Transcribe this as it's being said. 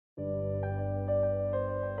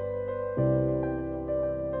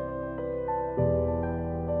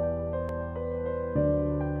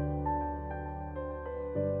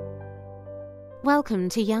Welcome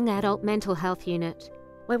to Young Adult Mental Health Unit,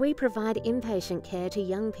 where we provide inpatient care to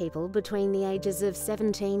young people between the ages of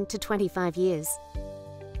 17 to 25 years.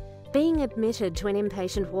 Being admitted to an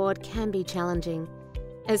inpatient ward can be challenging,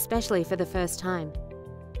 especially for the first time.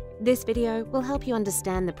 This video will help you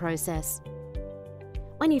understand the process.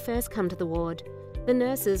 When you first come to the ward, the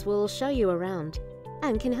nurses will show you around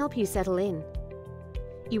and can help you settle in.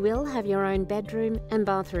 You will have your own bedroom and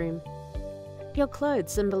bathroom. Your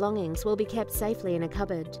clothes and belongings will be kept safely in a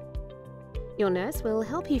cupboard. Your nurse will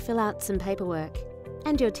help you fill out some paperwork,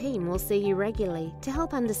 and your team will see you regularly to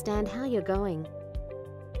help understand how you're going.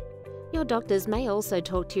 Your doctors may also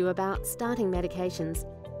talk to you about starting medications,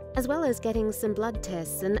 as well as getting some blood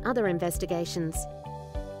tests and other investigations.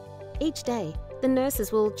 Each day, the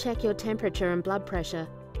nurses will check your temperature and blood pressure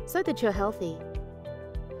so that you're healthy.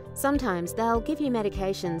 Sometimes they'll give you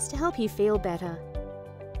medications to help you feel better.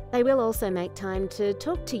 They will also make time to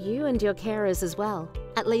talk to you and your carers as well,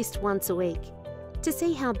 at least once a week, to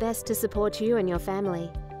see how best to support you and your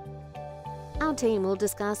family. Our team will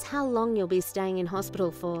discuss how long you'll be staying in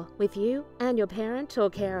hospital for with you and your parent or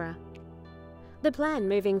carer. The plan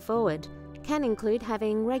moving forward can include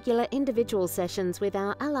having regular individual sessions with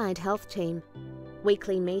our allied health team,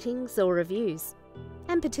 weekly meetings or reviews,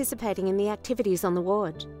 and participating in the activities on the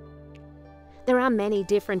ward. There are many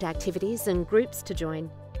different activities and groups to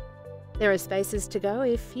join. There are spaces to go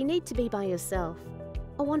if you need to be by yourself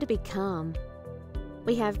or want to be calm.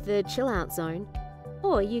 We have the chill out zone,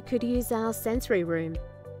 or you could use our sensory room.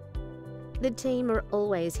 The team are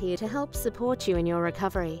always here to help support you in your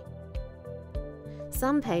recovery.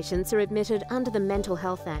 Some patients are admitted under the Mental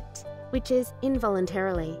Health Act, which is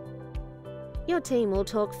involuntarily. Your team will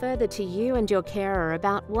talk further to you and your carer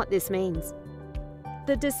about what this means.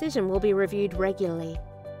 The decision will be reviewed regularly.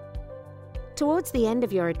 Towards the end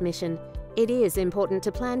of your admission, it is important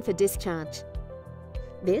to plan for discharge.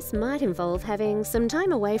 This might involve having some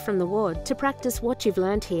time away from the ward to practice what you've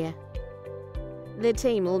learned here. The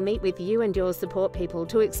team will meet with you and your support people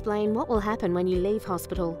to explain what will happen when you leave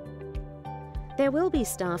hospital. There will be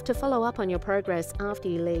staff to follow up on your progress after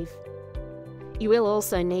you leave. You will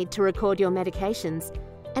also need to record your medications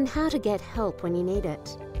and how to get help when you need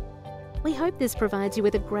it. We hope this provides you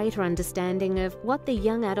with a greater understanding of what the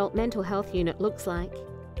Young Adult Mental Health Unit looks like.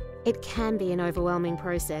 It can be an overwhelming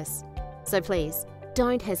process, so please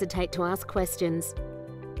don't hesitate to ask questions.